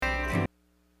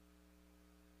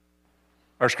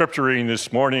Our scripture reading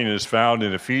this morning is found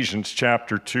in Ephesians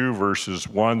chapter 2, verses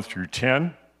 1 through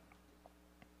 10.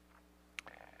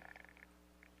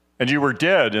 And you were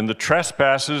dead in the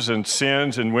trespasses and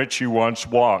sins in which you once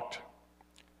walked,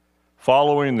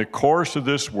 following the course of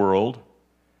this world,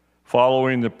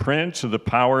 following the prince of the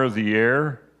power of the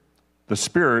air, the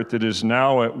spirit that is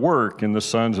now at work in the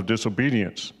sons of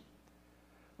disobedience,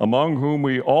 among whom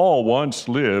we all once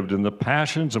lived in the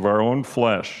passions of our own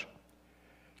flesh,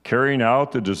 carrying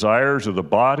out the desires of the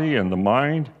body and the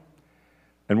mind,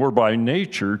 and were by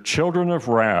nature children of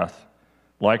wrath,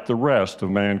 like the rest of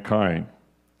mankind.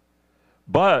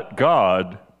 But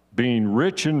God, being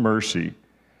rich in mercy,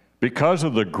 because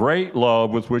of the great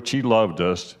love with which he loved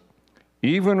us,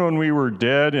 even when we were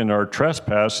dead in our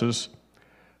trespasses,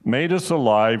 made us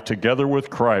alive together with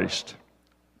Christ.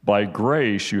 By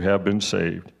grace you have been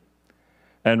saved,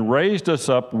 and raised us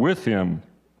up with him,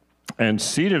 and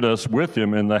seated us with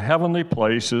him in the heavenly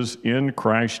places in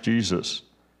Christ Jesus,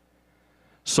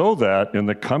 so that in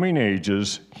the coming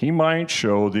ages he might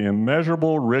show the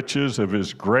immeasurable riches of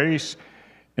his grace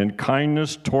and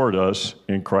kindness toward us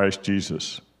in Christ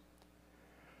Jesus.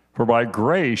 For by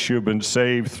grace you have been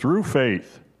saved through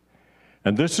faith,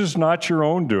 and this is not your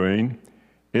own doing,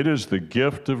 it is the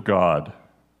gift of God,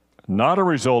 not a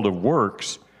result of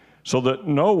works, so that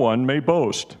no one may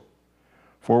boast.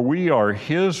 For we are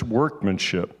his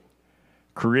workmanship,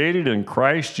 created in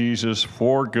Christ Jesus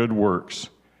for good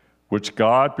works, which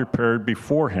God prepared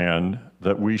beforehand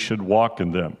that we should walk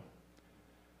in them.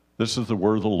 This is the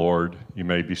word of the Lord. You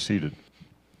may be seated.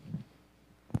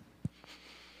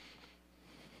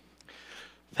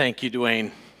 Thank you, Dwayne.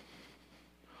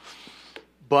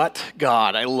 But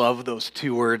God, I love those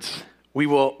two words. We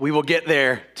will get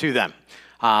there to them.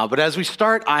 But as we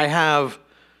start, I have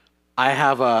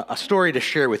a story to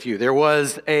share with you. There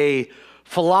was a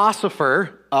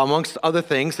philosopher, amongst other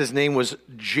things. His name was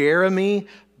Jeremy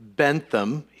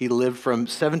Bentham. He lived from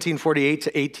 1748 to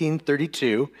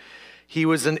 1832. He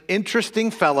was an interesting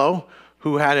fellow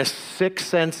who had a sick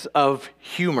sense of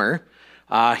humor.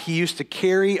 He used to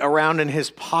carry around in his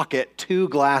pocket 2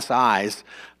 glass eyes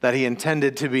that he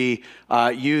intended to be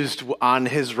used on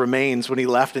his remains when he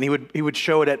left, and he would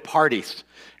show it at parties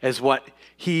as what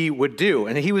he would do.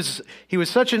 And he was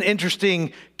such an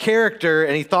interesting character,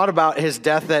 and he thought about his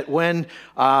death that when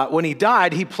he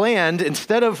died, he planned,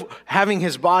 instead of having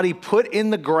his body put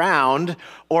in the ground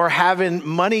or having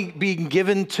money being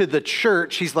given to the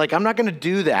church, he's like, I'm not going to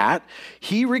do that.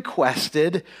 He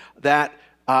requested that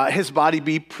his body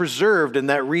be preserved and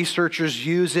that researchers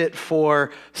use it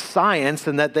for science,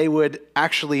 and that they would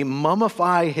actually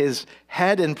mummify his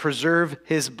head and preserve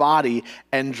his body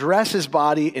and dress his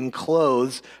body in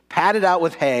clothes, padded out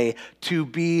with hay, to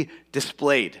be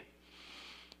displayed.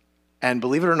 And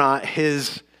believe it or not,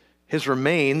 his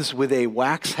remains with a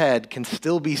wax head can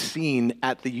still be seen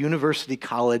at the University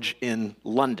College in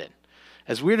London.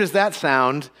 As weird as that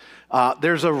sounds,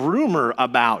 there's a rumor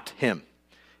about him.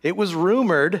 It was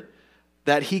rumored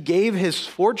that he gave his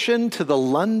fortune to the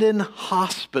London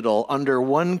hospital under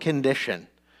one condition,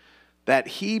 that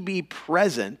he be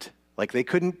present. Like, they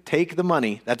couldn't take the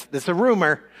money. That's a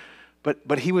rumor,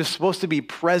 but he was supposed to be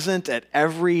present at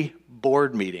every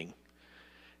board meeting.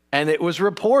 And it was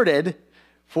reported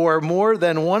for more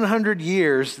than 100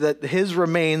 years that his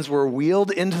remains were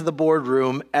wheeled into the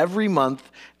boardroom every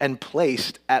month and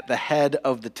placed at the head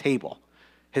of the table.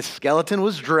 His skeleton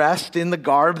was dressed in the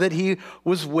garb that he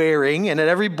was wearing, and at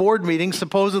every board meeting,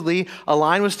 supposedly, a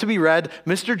line was to be read,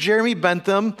 Mr. Jeremy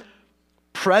Bentham,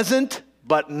 present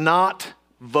but not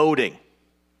voting.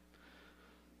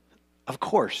 Of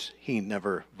course, he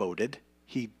never voted.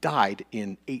 He died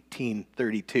in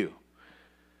 1832.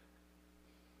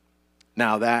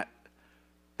 Now, that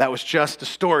was just a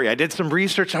story. I did some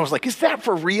research. I was like, is that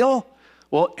for real?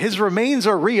 Well, his remains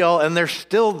are real, and they're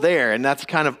still there, and that's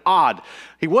kind of odd.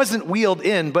 He wasn't wheeled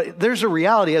in, but there's a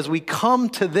reality. As we come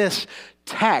to this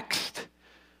text,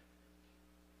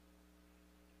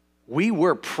 we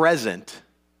were present,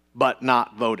 but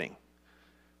not voting.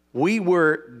 We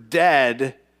were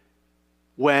dead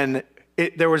when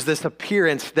there was this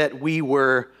appearance that we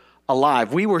were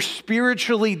alive. We were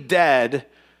spiritually dead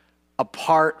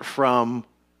apart from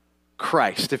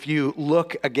Christ. If you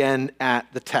look again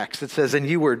at the text, it says, and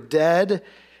you were dead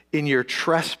in your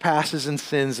trespasses and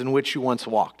sins in which you once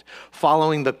walked,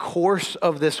 following the course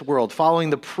of this world,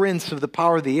 following the prince of the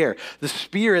power of the air, the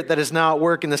spirit that is now at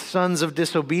work in the sons of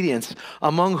disobedience,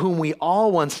 among whom we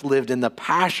all once lived in the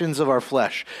passions of our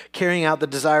flesh, carrying out the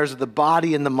desires of the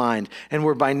body and the mind, and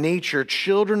were by nature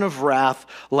children of wrath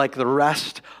like the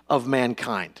rest of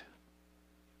mankind.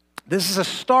 This is a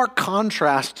stark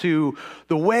contrast to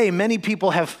the way many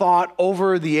people have thought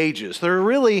over the ages. They're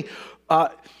really,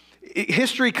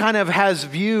 history kind of has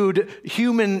viewed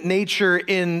human nature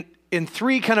in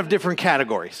three kind of different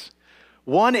categories.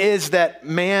 One is that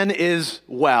man is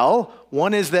well,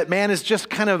 one is that man is just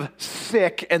kind of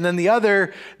sick, and then the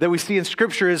other that we see in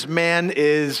Scripture is man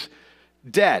is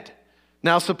dead.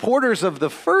 Now, supporters of the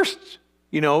first,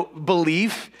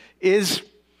 belief is,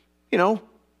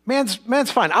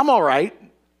 man's fine. I'm all right.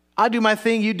 I do my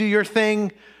thing, you do your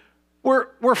thing.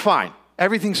 We're fine.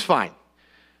 Everything's fine.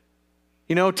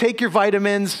 Take your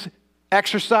vitamins,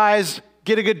 exercise,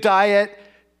 get a good diet,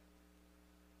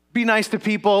 be nice to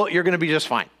people, you're going to be just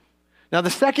fine. Now, the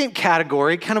second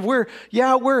category, kind of we're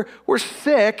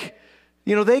sick.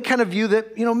 They kind of view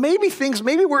that,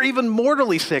 maybe we're even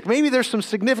mortally sick. Maybe there's some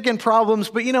significant problems,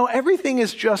 but everything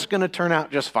is just going to turn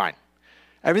out just fine.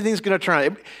 Everything's going to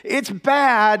turn out. It's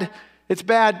bad,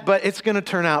 but it's going to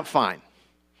turn out fine.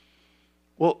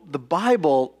 Well, the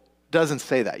Bible doesn't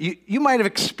say that. You might have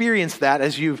experienced that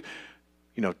as you've,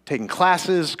 taken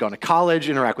classes, gone to college,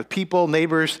 interact with people,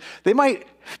 neighbors. They might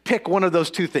pick one of those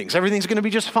two things. Everything's going to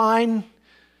be just fine.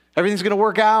 Everything's going to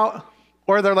work out.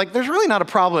 Or they're like, there's really not a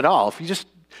problem at all. If you just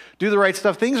do the right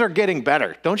stuff, things are getting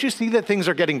better. Don't you see that things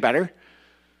are getting better?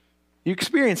 You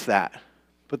experience that.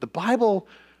 But the Bible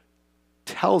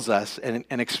tells us and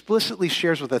explicitly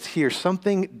shares with us here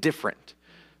something different.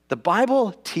 The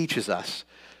Bible teaches us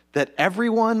that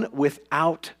everyone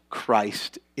without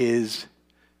Christ is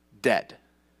dead.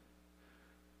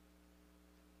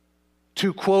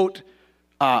 To quote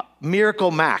Miracle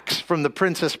Max from The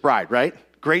Princess Bride, right?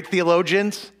 Great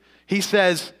theologians. He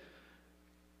says,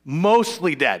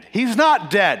 mostly dead. He's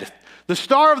not dead. The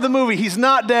star of the movie, he's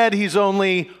not dead. He's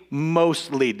only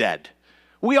mostly dead.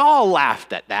 We all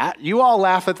laughed at that. You all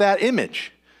laugh at that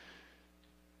image.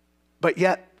 But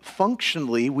yet,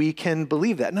 functionally, we can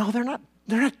believe that. No, they're not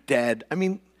dead. I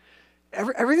mean,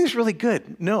 everything's really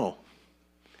good. No.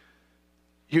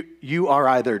 You are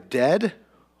either dead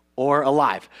or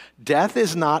alive. Death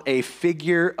is not a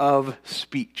figure of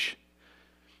speech.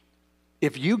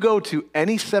 If you go to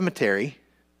any cemetery,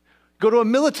 go to a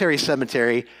military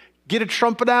cemetery, get a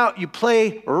trumpet out, you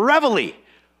play reveille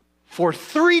for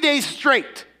 3 days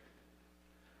straight,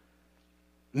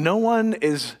 no one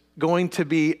is going to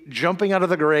be jumping out of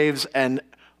the graves and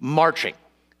marching,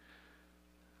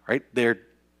 right? They're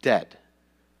dead.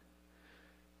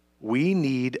 We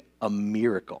need a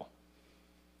miracle.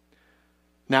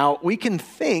 Now, we can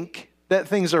think that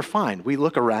things are fine. We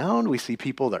look around, we see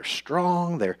people that are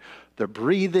strong, they're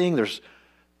breathing, there's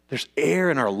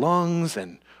air in our lungs,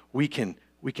 and we can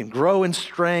grow in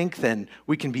strength, and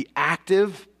we can be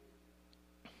active.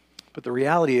 But the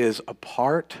reality is,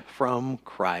 apart from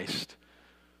Christ,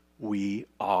 we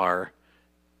are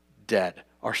dead.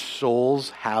 Our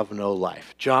souls have no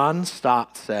life. John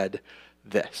Stott said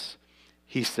this.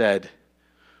 He said,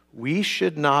 "We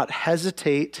should not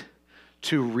hesitate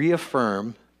to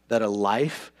reaffirm that a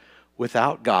life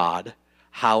without God,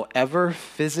 however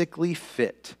physically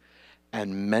fit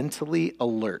and mentally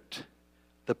alert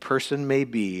the person may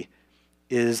be,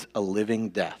 is a living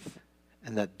death,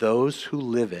 and that those who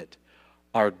live it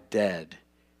are dead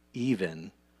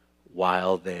even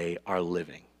while they are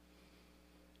living."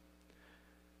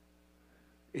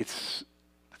 It's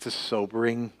a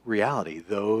sobering reality.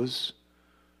 Those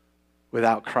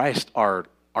without Christ are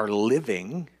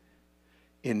living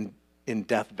in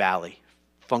Death Valley,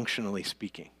 functionally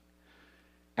speaking.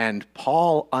 And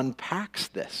Paul unpacks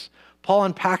this. Paul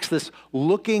unpacks this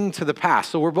looking to the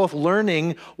past. So we're both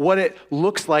learning what it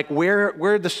looks like,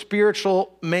 where the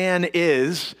spiritual man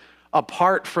is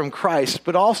apart from Christ.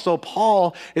 But also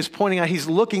Paul is pointing out, he's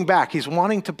looking back. He's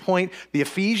wanting to point the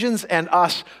Ephesians and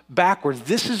us backwards.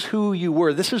 This is who you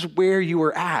were. This is where you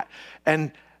were at.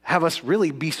 And have us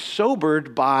really be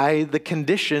sobered by the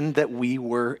condition that we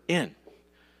were in.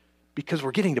 Because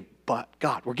we're getting to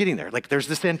God. We're getting there. Like there's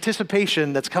this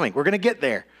anticipation that's coming. We're going to get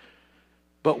there.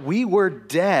 But we were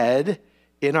dead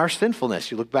in our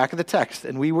sinfulness. You look back at the text,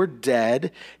 and we were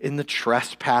dead in the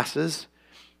trespasses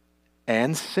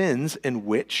and sins in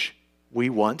which we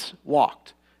once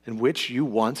walked, in which you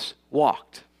once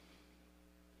walked.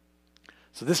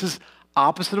 So this is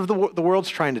opposite of the world's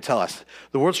trying to tell us.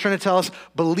 The world's trying to tell us,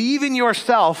 believe in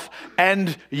yourself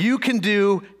and you can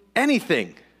do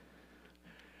anything.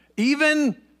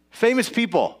 Even famous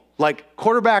people like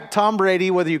quarterback Tom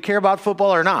Brady, whether you care about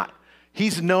football or not,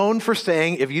 he's known for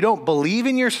saying, if you don't believe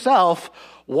in yourself,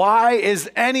 why is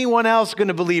anyone else going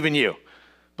to believe in you?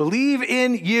 Believe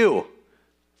in you.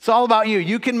 It's all about you.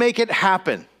 You can make it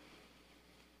happen.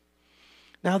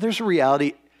 Now, there's a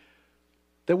reality.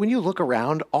 that when you look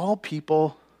around, all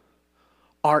people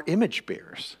are image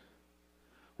bearers.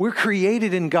 We're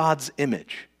created in God's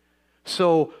image.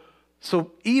 So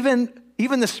even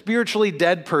the spiritually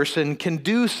dead person can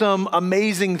do some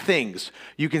amazing things.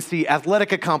 You can see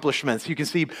athletic accomplishments. You can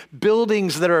see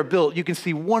buildings that are built. You can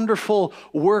see wonderful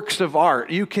works of art.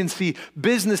 You can see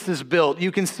businesses built.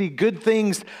 You can see good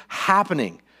things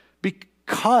happening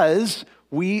because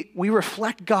we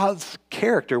reflect God's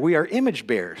character. We are image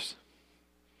bearers.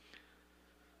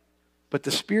 But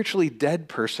the spiritually dead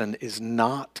person is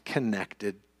not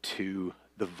connected to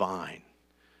the vine.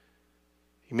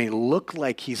 He may look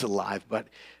like he's alive, but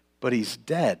he's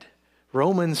dead.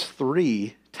 Romans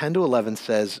 3:10-11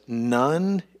 says,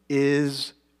 none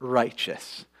is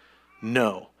righteous.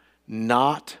 No,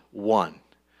 not one.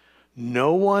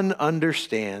 No one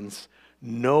understands.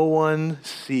 No one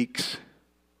seeks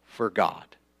for God.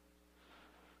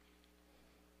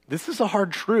 This is a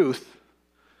hard truth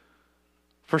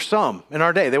for some in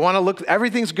our day. They want to look,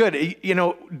 everything's good.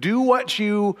 Do what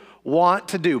you want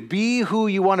to do. Be who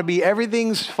you want to be.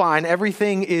 Everything's fine.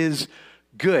 Everything is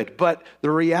good. But the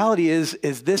reality is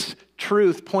this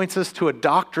truth points us to a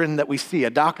doctrine that we see. A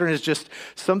doctrine is just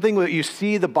something that you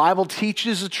see. The Bible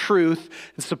teaches a truth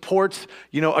and supports,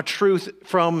 a truth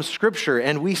from Scripture.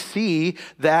 And we see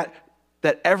that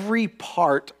every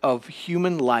part of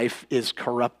human life is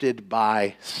corrupted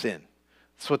by sin.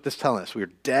 That's what this is telling us. We are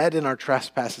dead in our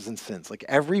trespasses and sins, like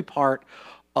every part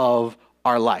of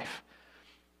our life.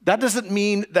 That doesn't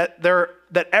mean that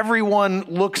everyone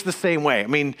looks the same way. I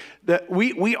mean, that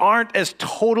we aren't as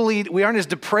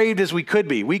depraved as we could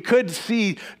be. We could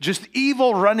see just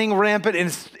evil running rampant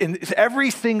in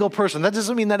every single person. That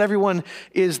doesn't mean that everyone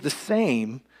is the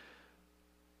same.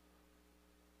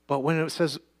 But when it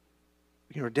says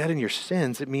you're dead in your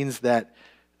sins, it means that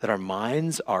our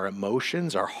minds, our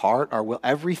emotions, our heart, our will,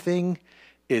 everything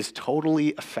is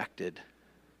totally affected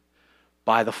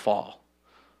by the fall,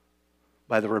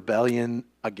 by the rebellion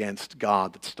against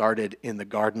God that started in the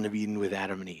Garden of Eden with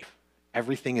Adam and Eve.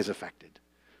 Everything is affected.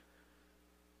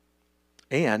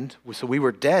 And so we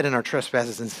were dead in our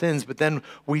trespasses and sins, but then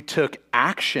we took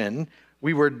action.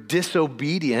 We were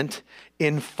disobedient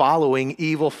in following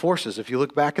evil forces. If you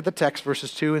look back at the text,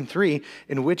 verses 2 and 3,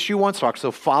 in which you once walked,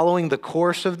 so following the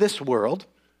course of this world,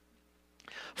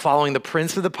 following the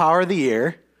prince of the power of the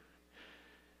air,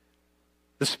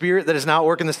 the spirit that is now at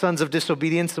work in the sons of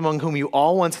disobedience, among whom you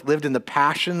all once lived in the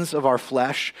passions of our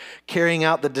flesh, carrying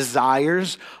out the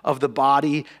desires of the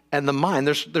body and the mind.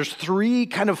 There's three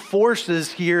kind of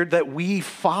forces here that we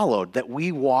followed, that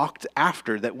we walked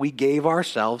after, that we gave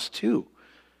ourselves to.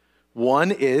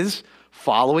 One is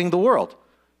following the world.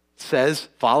 It says,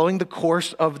 following the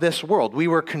course of this world. We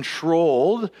were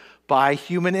controlled by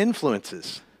human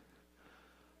influences.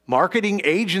 Marketing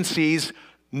agencies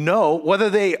know, whether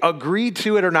they agree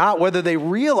to it or not, whether they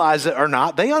realize it or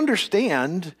not, they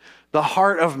understand the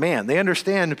heart of man. They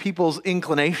understand people's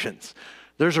inclinations.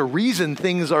 There's a reason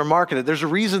things are marketed. There's a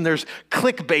reason there's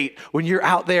clickbait when you're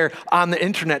out there on the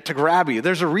internet to grab you.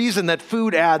 There's a reason that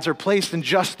food ads are placed in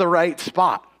just the right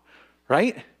spot,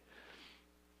 right?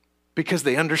 Because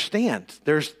they understand.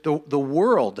 There's the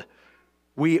world.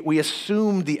 We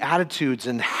assume the attitudes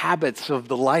and habits of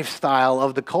the lifestyle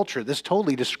of the culture. This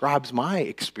totally describes my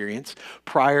experience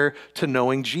prior to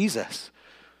knowing Jesus.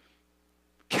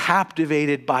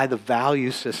 Captivated by the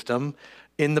value system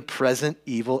in the present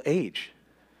evil age.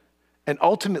 And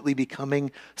ultimately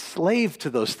becoming slave to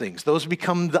those things. Those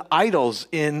become the idols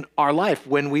in our life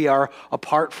when we are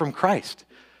apart from Christ.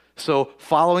 So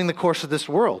following the course of this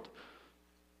world.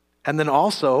 And then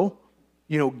also,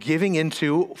 giving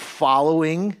into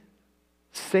following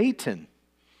Satan.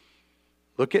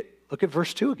 Look at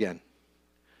verse 2 again.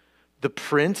 The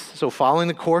prince, so following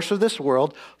the course of this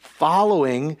world,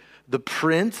 following the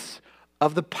prince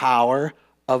of the power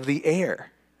of the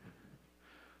air.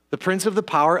 The prince of the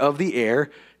power of the air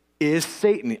is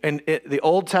Satan. And the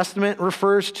Old Testament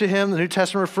refers to him, the New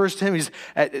Testament refers to him.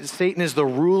 Satan is the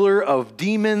ruler of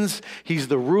demons. He's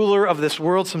the ruler of this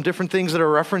world, some different things that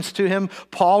are referenced to him.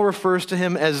 Paul refers to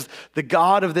him as the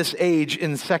God of this age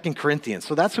in 2 Corinthians.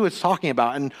 So that's who it's talking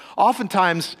about. And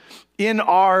oftentimes in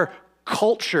our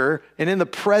culture and in the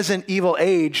present evil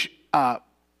age,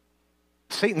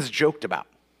 Satan's joked about.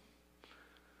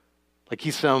 Like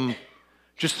he's some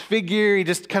just figure, he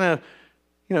just kind of,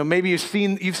 maybe you've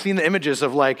seen the images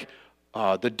of like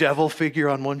the devil figure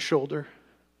on one shoulder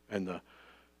and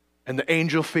the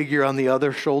angel figure on the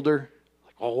other shoulder.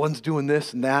 Like, Oh, one's doing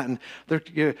this and that, and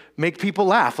you make people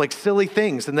laugh, like silly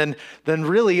things. And then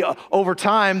really, over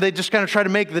time, they just kind of try to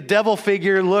make the devil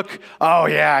figure look, oh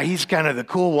yeah, he's kind of the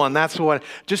cool one. That's what,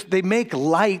 they make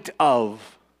light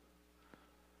of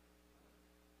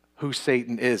who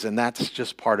Satan is, and that's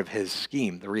just part of his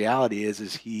scheme. The reality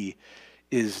is he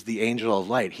is the angel of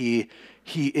light. He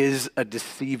is a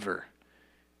deceiver.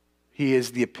 He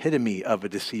is the epitome of a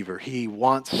deceiver. He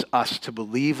wants us to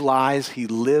believe lies. He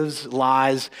lives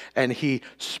lies, and he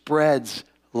spreads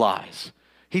lies.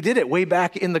 He did it way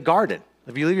back in the garden.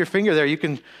 If you leave your finger there, you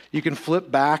can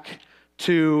flip back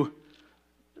to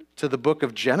the book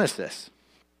of Genesis.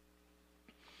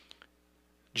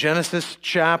 Genesis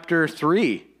chapter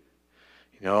 3.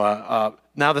 Now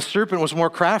the serpent was more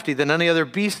crafty than any other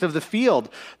beast of the field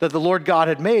that the Lord God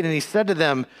had made. And he said to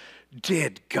them,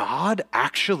 did God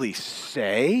actually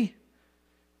say,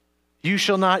 you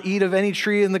shall not eat of any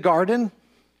tree in the garden?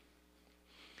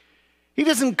 He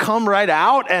doesn't come right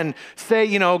out and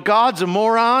say, God's a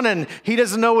moron and he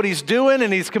doesn't know what he's doing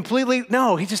and he's completely,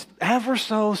 no, he just ever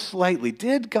so slightly.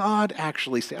 Did God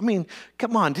actually say? I mean,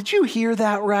 come on, did you hear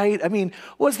that right? I mean,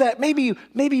 was that, maybe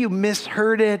you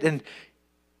misheard it, and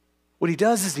what he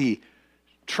does is he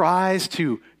tries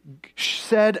to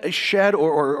shed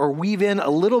or weave in a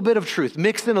little bit of truth,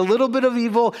 mix in a little bit of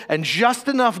evil and just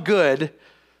enough good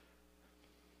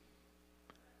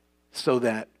so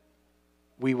that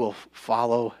we will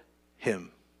follow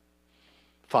him,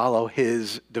 follow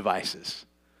his devices.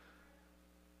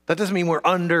 That doesn't mean we're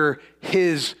under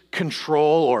his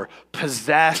control or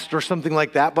possessed or something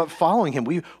like that, but following him.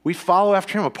 We follow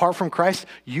after him. Apart from Christ,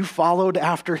 you followed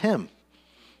after him.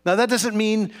 Now, that doesn't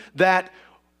mean that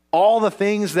all the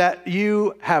things that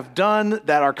you have done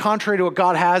that are contrary to what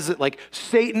God has, like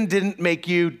Satan didn't make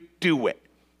you do it.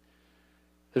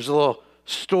 There's a little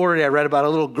story I read about a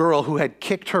little girl who had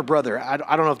kicked her brother. I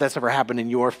don't know if that's ever happened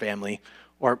in your family,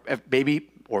 or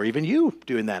or even you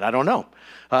doing that. I don't know.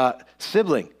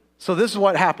 Sibling. So this is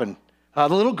what happened. The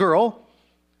little girl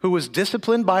who was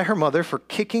disciplined by her mother for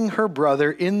kicking her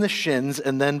brother in the shins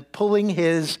and then pulling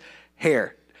his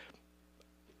hair.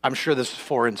 I'm sure this is a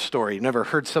foreign story. You've never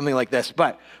heard something like this,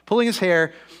 but pulling his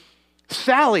hair.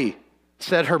 Sally,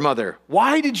 said her mother,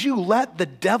 why did you let the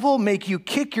devil make you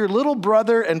kick your little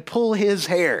brother and pull his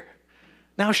hair?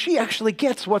 Now she actually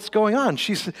gets what's going on.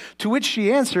 To which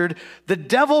she answered, the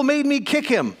devil made me kick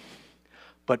him,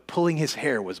 but pulling his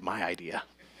hair was my idea.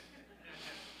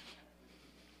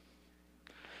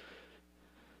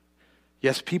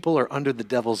 Yes, people are under the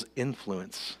devil's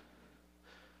influence,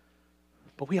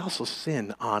 but we also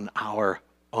sin on our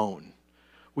own.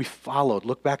 We followed,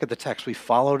 look back at the text, we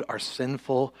followed our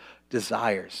sinful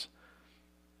desires,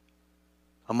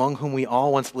 among whom we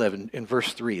all once lived, in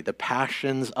verse 3, the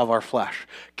passions of our flesh,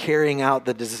 carrying out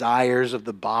the desires of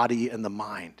the body and the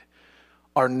mind.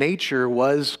 Our nature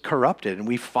was corrupted, and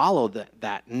we followed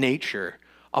that nature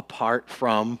apart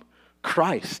from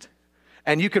Christ.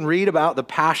 And you can read about the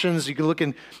passions. You can look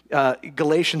in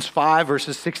Galatians 5,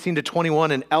 verses 16 to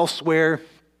 21, and elsewhere.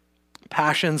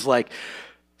 Passions like,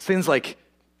 sins like,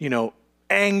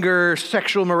 anger,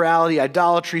 sexual immorality,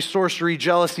 idolatry, sorcery,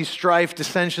 jealousy, strife,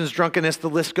 dissensions, drunkenness, the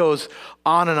list goes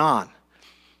on and on.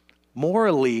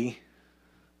 Morally,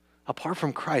 apart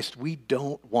from Christ, we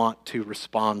don't want to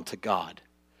respond to God,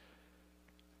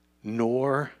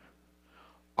 nor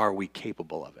are we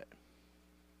capable of it.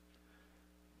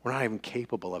 We're not even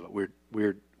capable of it.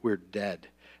 We're dead.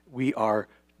 We are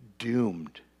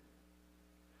doomed.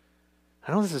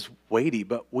 I know this is weighty,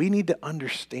 but we need to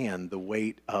understand the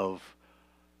weight of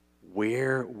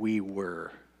where we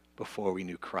were before we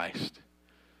knew Christ,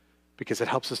 because it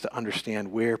helps us to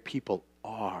understand where people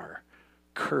are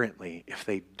currently if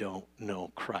they don't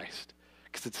know Christ.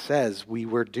 Because it says we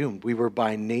were doomed. We were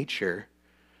by nature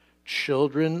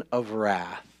children of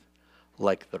wrath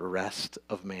like the rest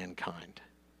of mankind.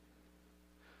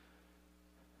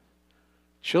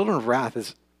 Children of Wrath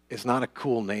is not a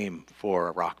cool name for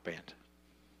a rock band.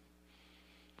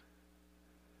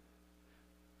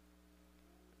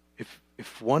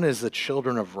 If one is the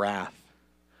children of wrath,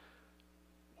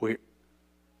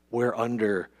 we're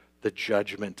under the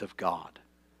judgment of God.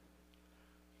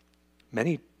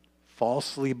 Many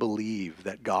falsely believe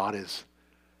that God is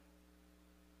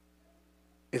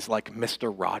like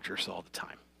Mr. Rogers all the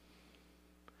time.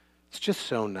 It's just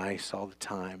so nice all the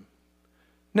time.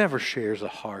 Never shares a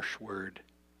harsh word.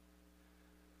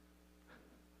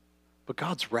 But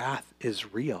God's wrath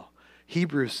is real.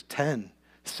 Hebrews 10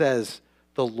 says,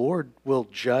 the Lord will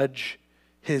judge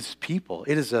his people.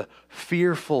 It is a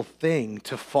fearful thing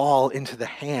to fall into the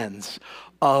hands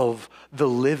of the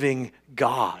living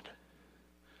God.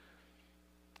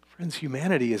 Friends,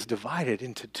 humanity is divided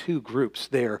into two groups.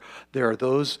 There are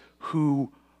those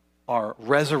who are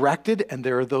resurrected and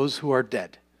there are those who are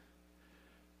dead.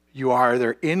 You are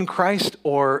either in Christ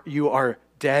or you are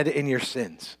dead in your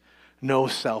sins. No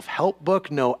self-help book,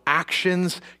 no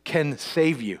actions can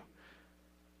save you.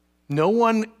 No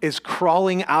one is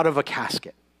crawling out of a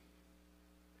casket.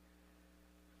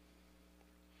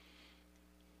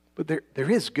 But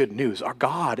there is good news. Our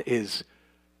God is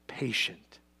patient.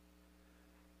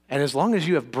 And as long as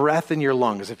you have breath in your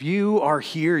lungs, if you are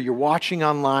here, you're watching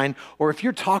online, or if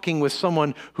you're talking with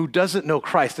someone who doesn't know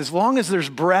Christ, as long as there's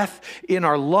breath in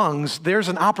our lungs, there's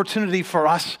an opportunity for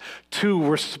us to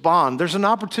respond. There's an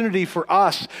opportunity for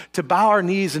us to bow our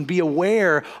knees and be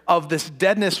aware of this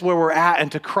deadness where we're at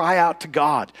and to cry out to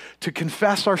God, to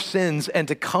confess our sins and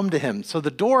to come to Him. So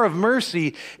the door of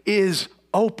mercy is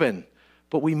open,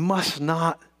 but we must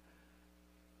not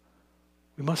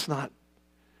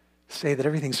say that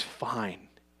everything's fine.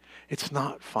 It's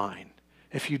not fine.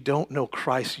 If you don't know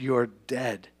Christ, you're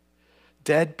dead.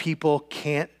 Dead people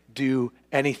can't do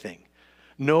anything.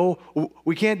 No,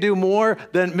 we can't do more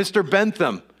than Mr.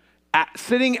 Bentham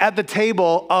sitting at the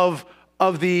table of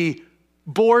the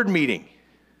board meeting.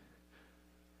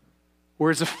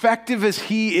 We're as effective as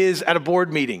he is at a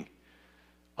board meeting,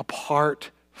 apart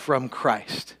from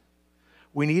Christ.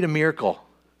 We need a miracle.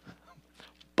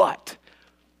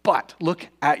 But look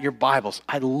at your Bibles.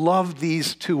 I love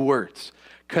these two words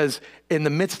because in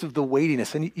the midst of the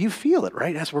weightiness, and you feel it,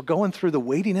 right? As we're going through the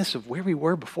weightiness of where we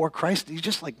were before Christ, you're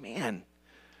just like, man,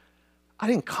 I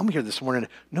didn't come here this morning.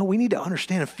 No, we need to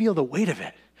understand and feel the weight of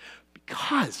it.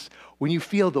 Because when you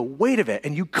feel the weight of it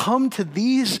and you come to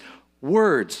these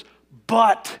words,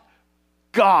 but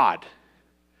God,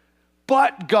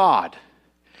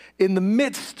 in the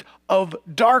midst of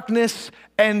darkness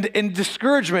and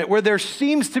discouragement, where there's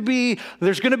going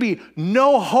to be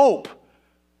no hope,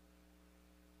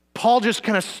 Paul just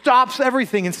kind of stops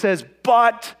everything and says,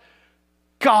 but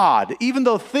God. Even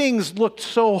though things looked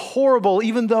so horrible,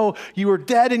 even though you were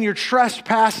dead in your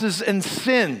trespasses and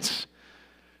sins,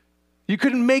 you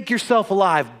couldn't make yourself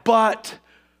alive, but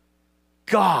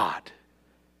God,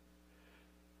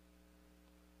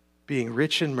 being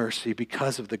rich in mercy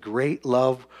because of the great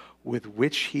love with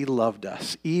which He loved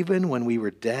us, even when we were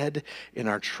dead in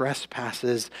our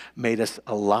trespasses, made us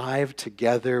alive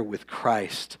together with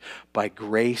Christ. By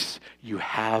grace you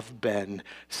have been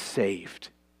saved.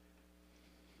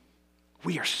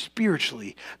 We are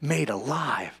spiritually made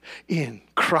alive in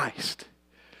Christ.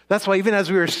 That's why even as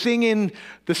we were singing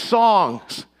the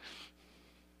songs,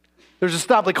 there's a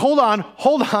stop, like, hold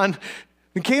on.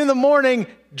 It came in the morning,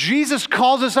 Jesus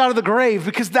calls us out of the grave,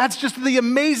 because that's just the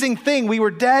amazing thing. We were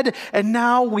dead and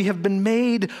now we have been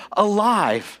made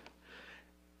alive.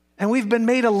 And we've been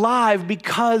made alive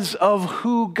because of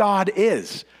who God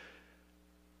is.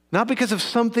 Not because of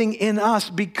something in us,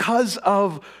 because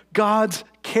of God's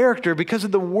character, because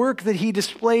of the work that He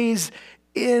displays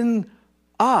in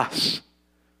us.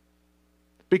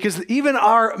 Because even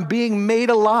our being made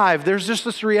alive, there's just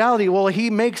this reality, well,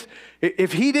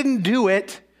 if He didn't do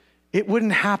it, it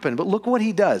wouldn't happen. But look what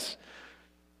He does.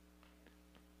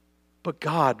 But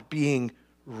God, being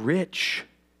rich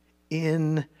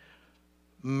in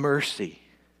mercy.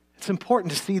 It's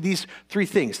important to see these three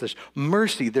things. There's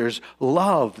mercy, there's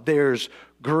love, there's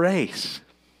grace.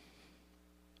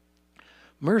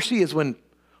 Mercy is when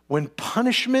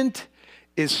punishment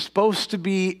is supposed to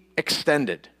be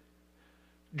extended.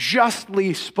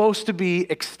 Justly supposed to be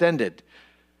extended.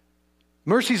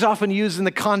 Mercy is often used in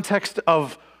the context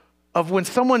of when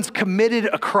someone's committed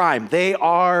a crime. They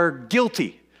are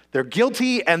guilty. They're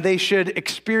guilty and they should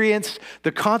experience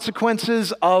the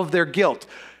consequences of their guilt.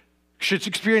 Should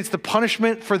experience the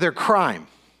punishment for their crime.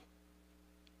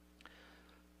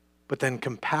 But then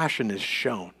compassion is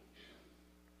shown.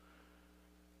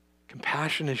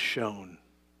 Compassion is shown.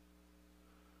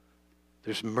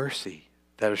 There's mercy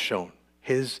that is shown.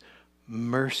 His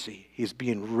mercy. He's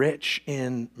being rich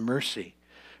in mercy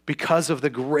because of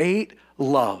the great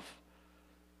love.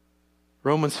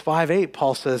 Romans 5:8,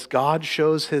 Paul says, God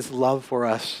shows His love for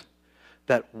us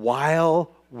that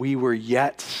while we were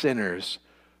yet sinners,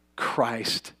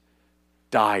 Christ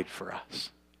died for us.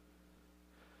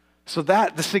 So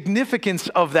that the significance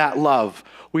of that love,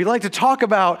 we like to talk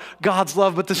about God's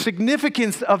love, but the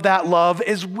significance of that love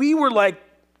is we were like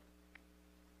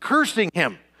cursing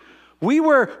Him. We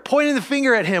were pointing the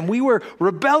finger at Him. We were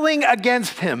rebelling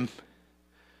against Him.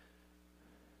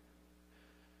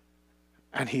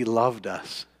 And He loved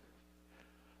us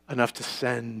enough to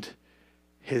send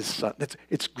His Son.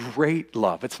 It's great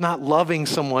love. It's not loving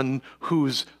someone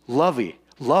who's lovely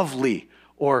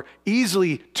or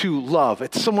easily to love.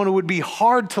 It's someone who would be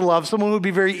hard to love, someone who would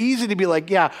be very easy to be like,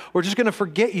 yeah, we're just going to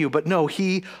forget you. But no,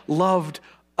 he loved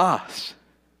us.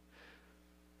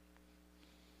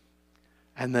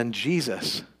 And then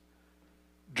Jesus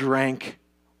drank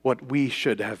what we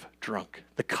should have drunk,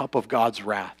 the cup of God's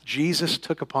wrath. Jesus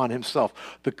took upon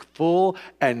himself the full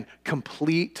and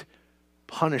complete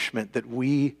punishment that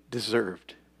we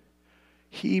deserved.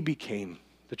 He became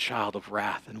the child of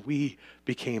wrath, and we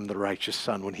became the righteous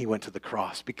son when he went to the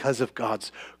cross because of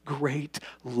God's great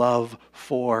love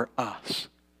for us.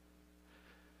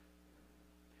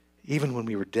 Even when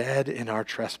we were dead in our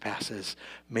trespasses,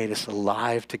 made us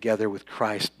alive together with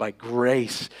Christ. By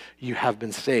grace, you have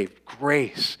been saved.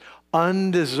 Grace,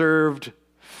 undeserved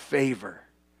favor.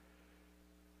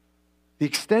 The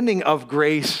extending of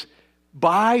grace,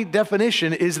 by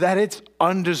definition, is that it's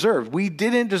undeserved. We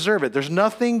didn't deserve it. There's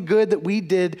nothing good that we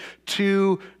did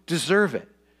to deserve it.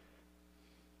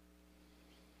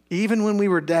 Even when we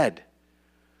were dead.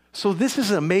 So this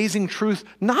is an amazing truth,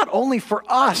 not only for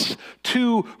us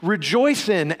to rejoice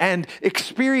in and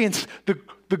experience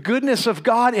the goodness of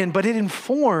God in, but it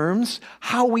informs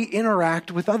how we interact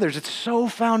with others. It's so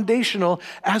foundational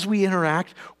as we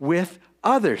interact with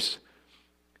others.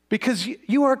 Because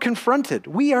we are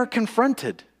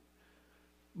confronted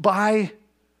by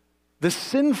the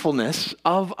sinfulness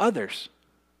of others.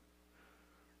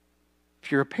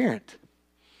 If you're a parent,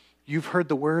 you've heard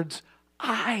the words,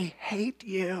 I hate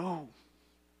you.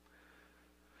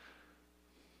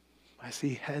 I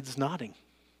see heads nodding.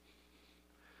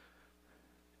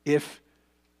 If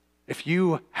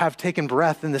you have taken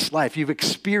breath in this life, you've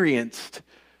experienced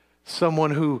someone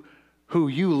who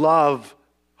you love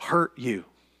hurt you.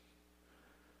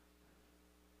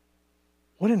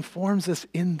 What informs us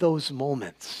in those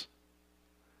moments?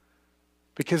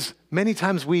 Because many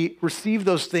times we receive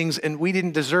those things and we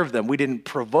didn't deserve them. We didn't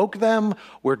provoke them.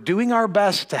 We're doing our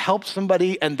best to help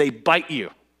somebody and they bite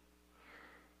you.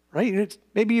 Right?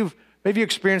 Maybe you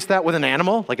experienced that with an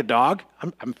animal, like a dog.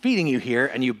 I'm feeding you here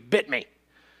and you bit me.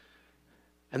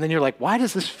 And then you're like, why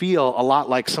does this feel a lot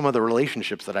like some of the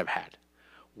relationships that I've had?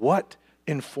 What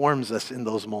informs us in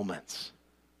those moments?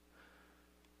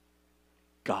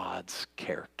 God's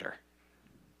character.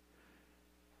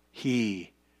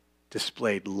 He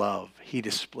displayed love. He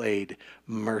displayed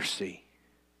mercy.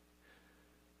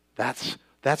 That's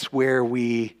where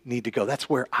we need to go. That's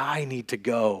where I need to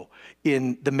go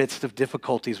in the midst of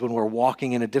difficulties. When we're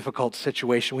walking in a difficult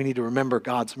situation, we need to remember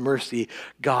God's mercy,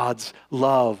 God's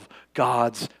love,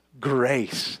 God's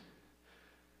grace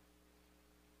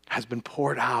has been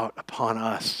poured out upon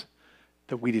us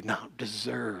that we did not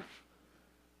deserve.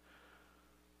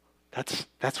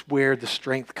 That's where the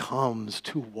strength comes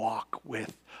to walk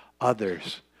with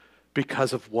others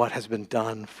because of what has been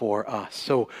done for us.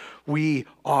 So we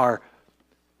are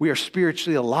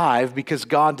spiritually alive because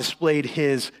God displayed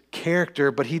his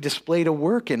character, but he displayed a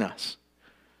work in us.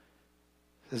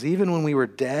 It says, even when we were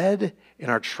dead in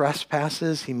our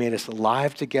trespasses, he made us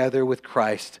alive together with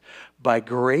Christ. By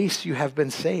grace you have been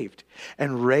saved,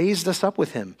 and raised us up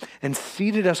with him, and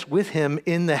seated us with him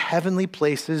in the heavenly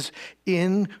places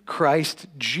in Christ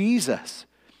Jesus,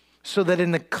 so that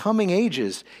in the coming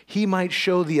ages he might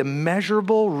show the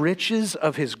immeasurable riches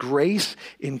of his grace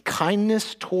in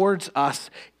kindness towards us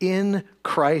in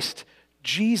Christ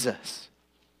Jesus.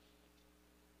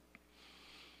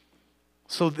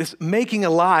 So this making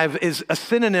alive is a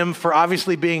synonym for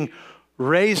obviously being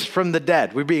raised from the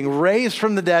dead. We're being raised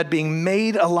from the dead, being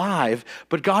made alive,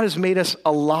 but God has made us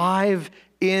alive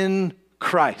in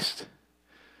Christ.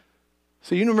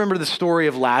 So you remember the story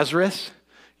of Lazarus?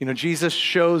 You know, Jesus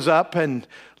shows up and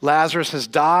Lazarus has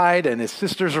died and his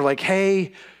sisters are like,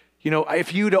 hey, you know,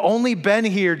 if you'd only been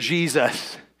here,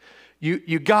 Jesus,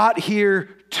 you got here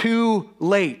too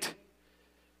late.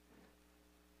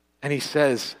 And he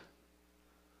says,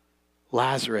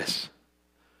 Lazarus,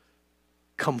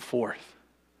 come forth.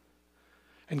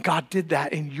 And God did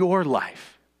that in your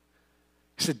life.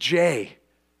 He said, Jay,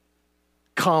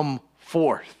 come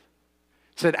forth.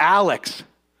 He said, Alex,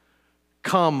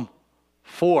 come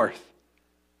forth.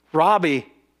 Robbie,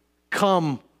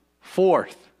 come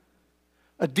forth.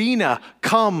 Adina,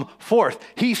 come forth.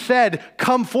 He said,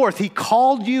 come forth. He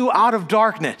called you out of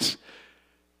darkness.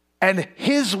 And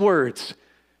his words,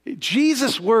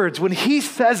 Jesus' words, when he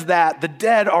says that, the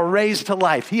dead are raised to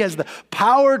life. He has the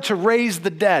power to raise the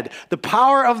dead. The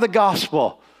power of the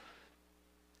gospel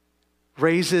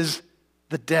raises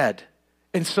the dead.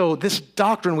 And so this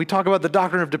doctrine, we talk about the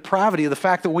doctrine of depravity, the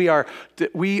fact that we are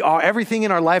everything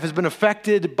in our life has been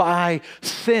affected by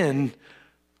sin.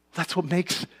 That's what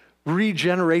makes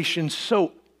regeneration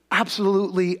so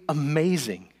absolutely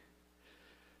amazing.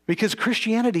 Because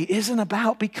Christianity isn't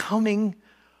about becoming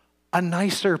a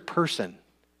nicer person.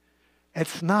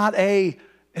 It's not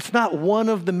one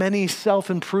of the many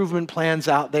self-improvement plans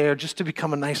out there just to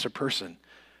become a nicer person.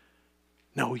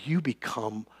 No, you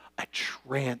become a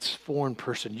transformed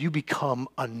person. You become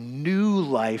a new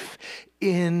life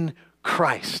in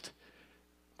Christ.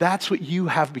 That's what you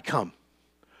have become.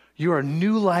 You are a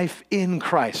new life in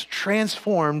Christ,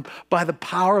 transformed by the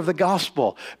power of the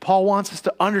gospel. Paul wants us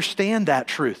to understand that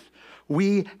truth.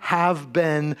 We have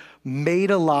been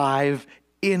made alive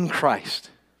in Christ.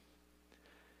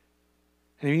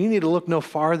 And you need to look no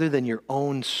farther than your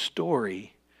own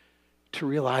story to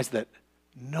realize that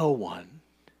no one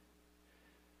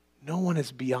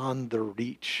is beyond the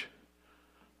reach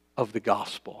of the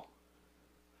gospel.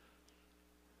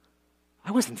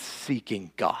 I wasn't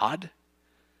seeking God.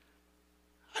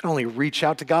 I'd only reach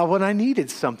out to God when I needed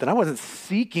something. I wasn't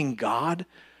seeking God.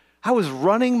 I was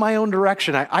running my own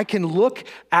direction. I can look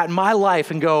at my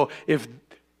life and go,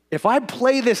 if I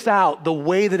play this out the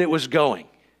way that it was going,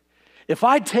 if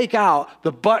I take out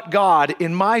the but God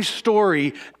in my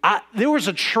story, there was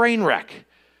a train wreck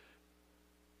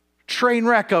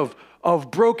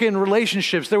of broken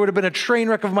relationships. There would have been a train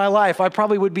wreck of my life. I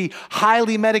probably would be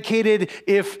highly medicated,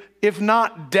 if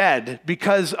not dead,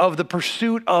 because of the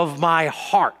pursuit of my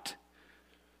heart.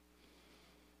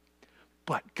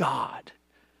 But God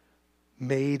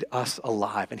made us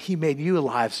alive, and he made you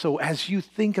alive. So as you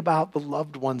think about the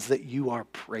loved ones that you are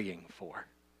praying for,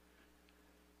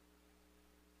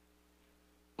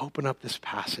 open up this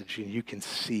passage and you can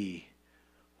see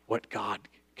what God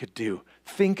could do.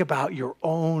 Think about your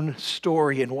own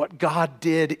story and what God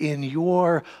did in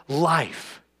your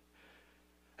life.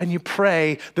 And you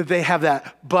pray that they have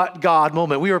that but God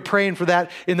moment. We were praying for that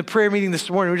in the prayer meeting this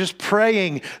morning. We were just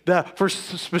praying for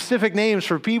specific names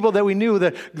for people that we knew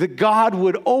that God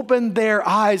would open their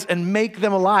eyes and make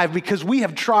them alive, because we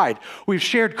have tried. We've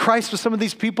shared Christ with some of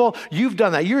these people. You've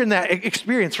done that. You're in that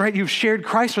experience, right? You've shared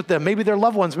Christ with them. Maybe their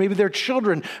loved ones, maybe their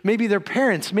children, maybe their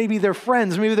parents, maybe their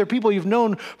friends, maybe they're people you've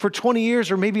known for 20 years,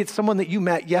 or maybe it's someone that you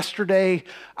met yesterday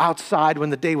outside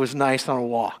when the day was nice on a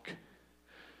walk.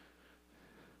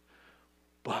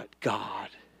 But God,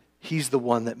 he's the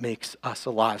one that makes us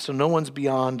alive. So no one's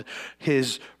beyond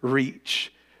his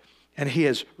reach. And he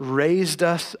has raised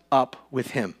us up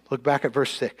with him. Look back at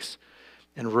verse 6.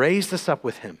 And raised us up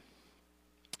with him.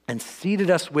 And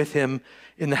seated us with him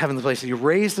in the heavenly places. He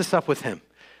raised us up with him.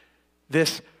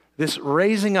 This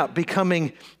raising up,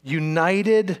 becoming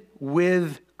united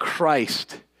with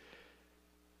Christ.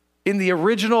 In the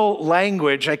original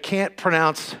language, I can't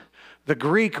pronounce the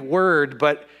Greek word,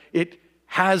 but it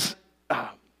has,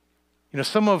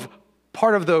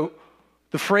 part of the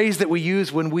phrase that we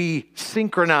use when we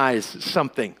synchronize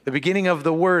something. The beginning of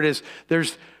the word is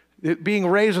there's being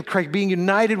raised with Christ, being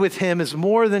united with him is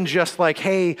more than just like,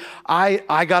 hey,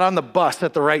 I got on the bus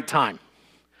at the right time.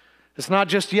 It's not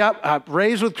just,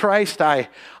 raised with Christ, I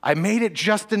made it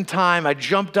just in time, I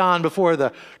jumped on before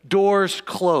the doors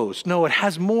closed. No, it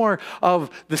has more of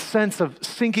the sense of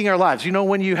syncing our lives. You know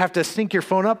when you have to sync your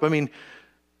phone up? I mean,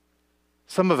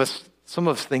 some of us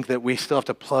think that we still have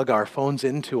to plug our phones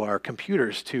into our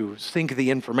computers to sync the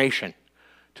information.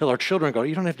 Till our children go,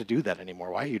 you don't have to do that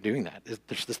anymore. Why are you doing that?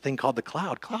 There's this thing called the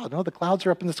cloud. No, the clouds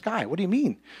are up in the sky. What do you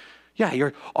mean?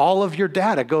 Yeah, all of your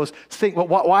data goes sync. Well,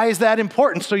 why is that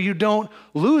important? So you don't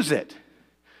lose it.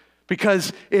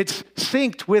 Because it's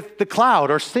synced with the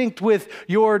cloud or synced with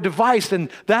your device. And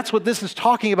that's what this is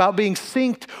talking about, being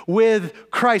synced with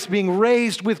Christ, being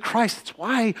raised with Christ. That's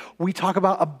why we talk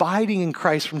about abiding in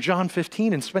Christ from John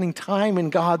 15 and spending time in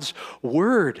God's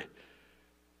word.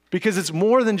 Because it's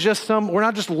more than just we're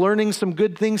not just learning some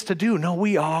good things to do. No,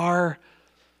 we are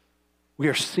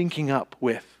syncing up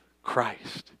with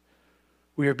Christ.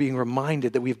 We are being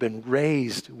reminded that we've been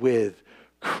raised with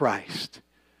Christ.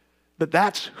 But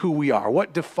that's who we are.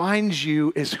 What defines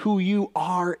you is who you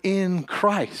are in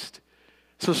Christ.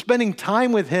 So spending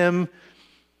time with him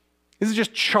isn't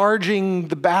just charging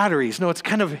the batteries. No, it's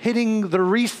kind of hitting the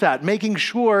reset, making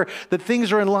sure that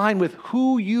things are in line with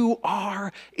who you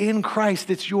are in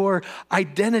Christ. It's your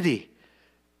identity.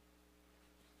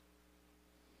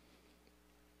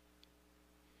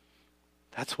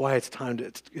 That's why it's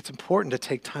important to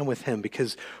take time with him,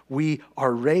 because we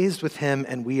are raised with him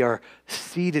and we are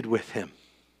seated with him.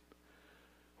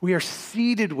 We are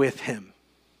seated with him.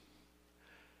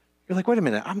 You're like, wait a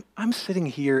minute, I'm sitting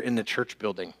here in the church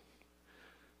building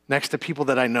next to people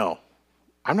that I know.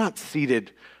 I'm not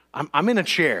seated, I'm in a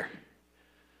chair.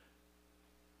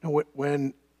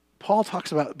 When Paul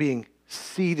talks about being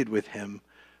seated with him,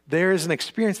 there is an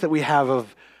experience that we have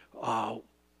of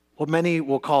what many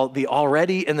will call the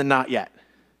already and the not yet.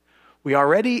 We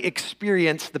already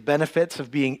experience the benefits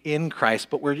of being in Christ,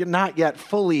 but we're not yet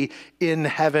fully in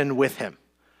heaven with him.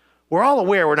 We're all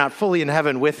aware we're not fully in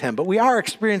heaven with him, but we are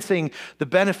experiencing the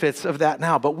benefits of that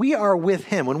now. But we are with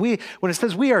him. When it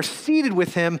says we are seated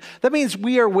with him, that means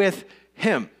we are with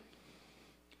him.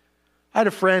 I had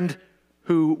a friend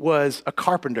who was a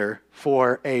carpenter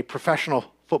for a professional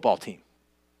football team.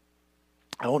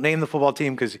 I won't name the football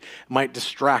team because it might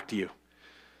distract you.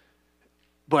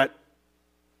 But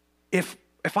if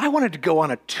I wanted to go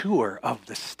on a tour of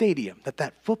the stadium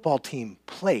that football team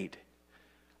played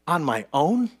on my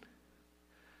own,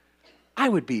 I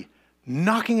would be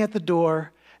knocking at the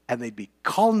door and they'd be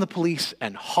calling the police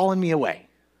and hauling me away.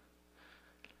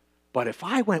 But if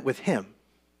I went with him,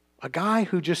 a guy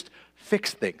who just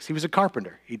fixed things, he was a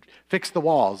carpenter. He'd fix the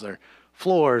walls or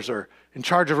floors or in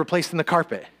charge of replacing the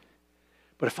carpet.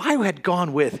 But if I had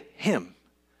gone with him,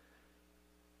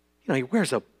 he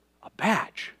wears a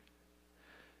badge.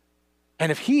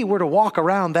 And if he were to walk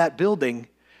around that building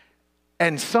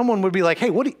and someone would be like, hey,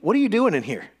 what are you doing in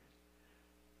here?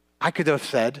 I could have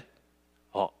said,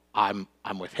 oh, I'm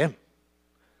with him.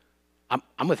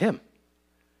 I'm with him.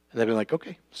 And they'd be like,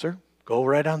 okay, sir, go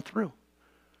right on through.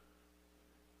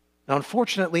 Now,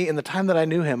 unfortunately, in the time that I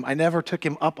knew him, I never took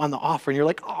him up on the offer. And you're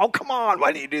like, oh, come on,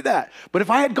 why did you do that? But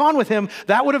if I had gone with him,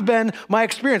 that would have been my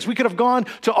experience. We could have gone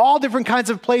to all different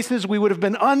kinds of places. We would have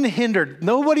been unhindered.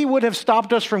 Nobody would have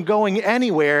stopped us from going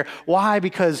anywhere. Why?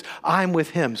 Because I'm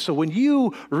with him. So when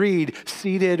you read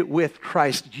seated with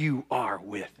Christ, you are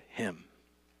with him.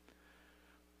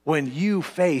 When you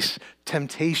face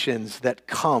temptations that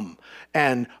come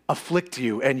and afflict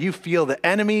you, and you feel the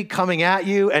enemy coming at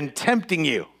you and tempting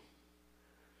you,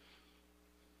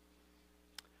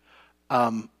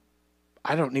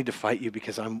 I don't need to fight you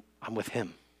because I'm with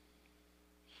him.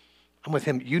 I'm with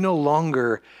him. You no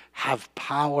longer have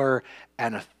power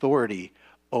and authority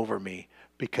over me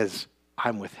because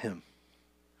I'm with him.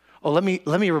 Oh, let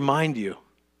me remind you.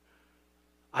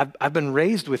 I've been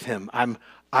raised with him.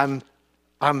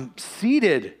 I'm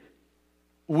seated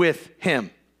with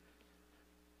him.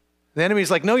 The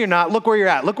enemy's like, no, you're not. Look where you're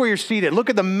at. Look where you're seated. Look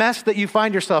at the mess that you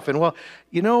find yourself in. Well,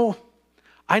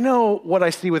 I know what I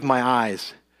see with my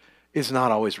eyes is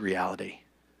not always reality.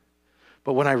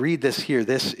 But when I read this here,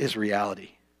 this is reality.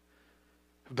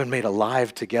 I've been made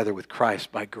alive together with Christ.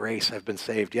 By grace, I've been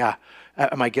saved. Yeah.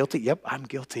 Am I guilty? Yep, I'm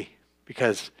guilty.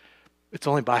 Because it's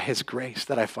only by his grace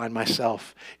that I find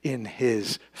myself in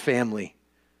his family.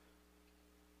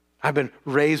 I've been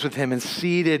raised with him and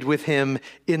seated with him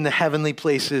in the heavenly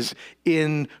places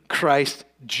in Christ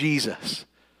Jesus.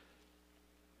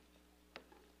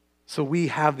 So we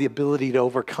have the ability to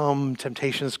overcome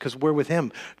temptations because we're with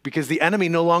him. Because the enemy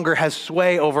no longer has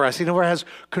sway over us. He no longer has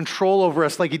control over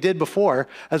us like he did before.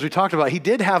 As we talked about, he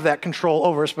did have that control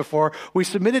over us before. We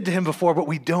submitted to him before, but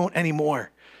we don't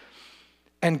anymore.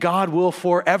 And God will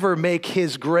forever make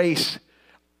his grace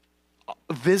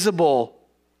visible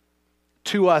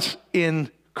to us in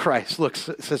Christ. Look,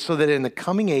 it says, so that in the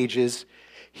coming ages,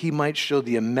 he might show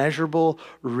the immeasurable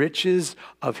riches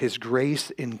of his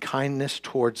grace in kindness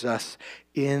towards us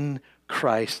in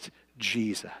Christ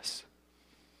Jesus.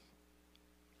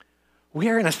 We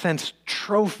are, in a sense,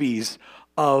 trophies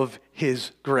of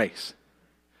his grace.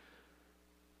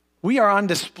 We are on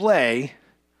display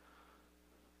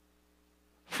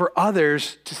for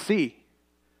others to see.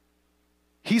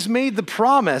 He's made the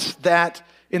promise that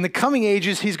in the coming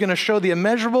ages, he's going to show the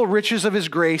immeasurable riches of his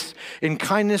grace in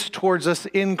kindness towards us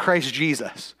in Christ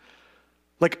Jesus.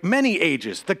 Like many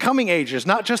ages, the coming ages,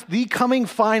 not just the coming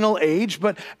final age,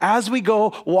 but as we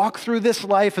go walk through this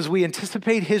life, as we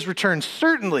anticipate his return,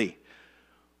 certainly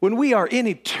when we are in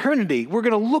eternity, we're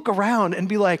going to look around and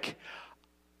be like,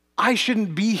 I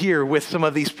shouldn't be here with some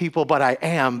of these people, but I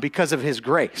am because of his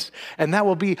grace. And that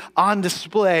will be on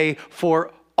display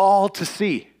for all to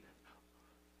see.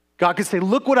 God could say,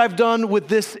 look what I've done with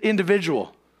this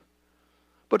individual.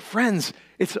 But friends,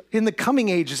 it's in the coming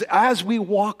ages, as we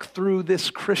walk through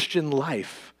this Christian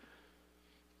life,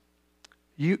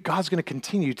 God's going to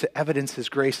continue to evidence his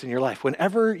grace in your life.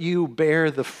 Whenever you bear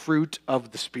the fruit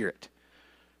of the Spirit,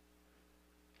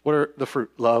 what are the fruit?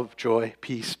 Love, joy,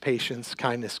 peace, patience,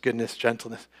 kindness, goodness,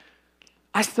 gentleness.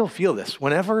 I still feel this.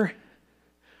 Whenever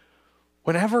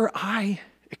I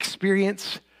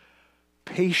experience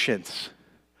patience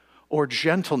or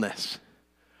gentleness,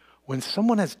 when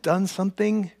someone has done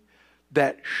something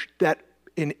that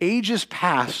in ages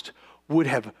past would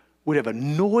have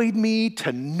annoyed me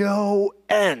to no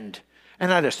end,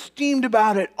 and I'd esteemed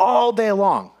about it all day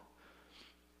long,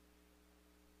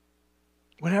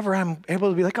 whenever I'm able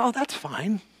to be like, oh, that's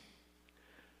fine.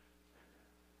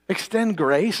 Extend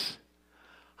grace.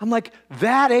 I'm like,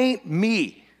 that ain't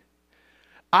me.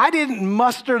 I didn't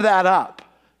muster that up.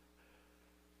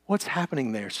 What's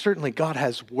happening there? Certainly God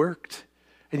has worked,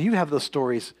 and you have those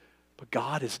stories, but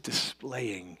God is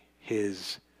displaying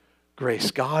his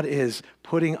grace. God is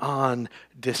putting on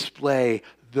display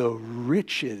the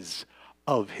riches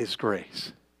of his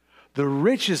grace. The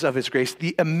riches of his grace,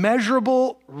 the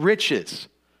immeasurable riches.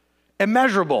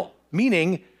 Immeasurable,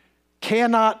 meaning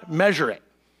cannot measure it.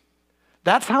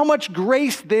 That's how much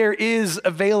grace there is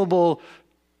available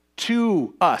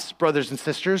to us, brothers and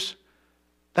sisters.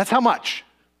 That's how much.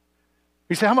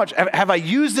 You say, how much? Have I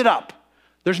used it up?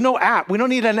 There's no app. We don't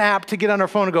need an app to get on our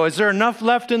phone and go, is there enough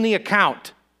left in the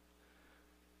account?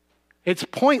 It's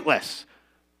pointless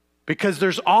because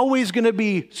there's always going to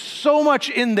be so much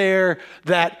in there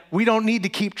that we don't need to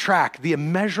keep track. The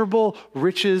immeasurable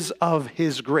riches of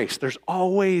his grace. There's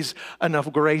always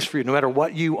enough grace for you, no matter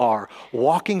what you are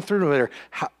walking through, no matter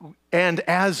how, and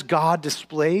as God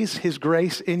displays his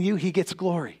grace in you, he gets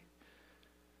glory.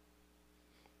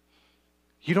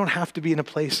 You don't have to be in a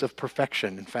place of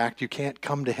perfection. In fact, you can't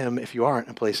come to him if you aren't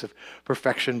in a place of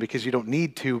perfection because you don't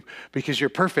need to, because you're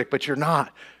perfect, but you're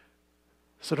not.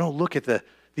 So don't look at the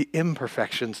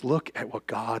imperfections. Look at what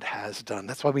God has done.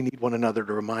 That's why we need one another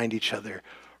to remind each other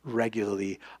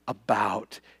regularly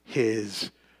about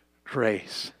his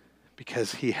grace,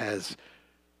 because he has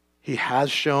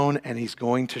shown and he's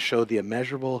going to show the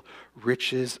immeasurable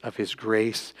riches of his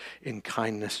grace in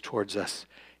kindness towards us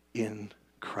in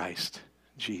Christ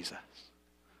Jesus.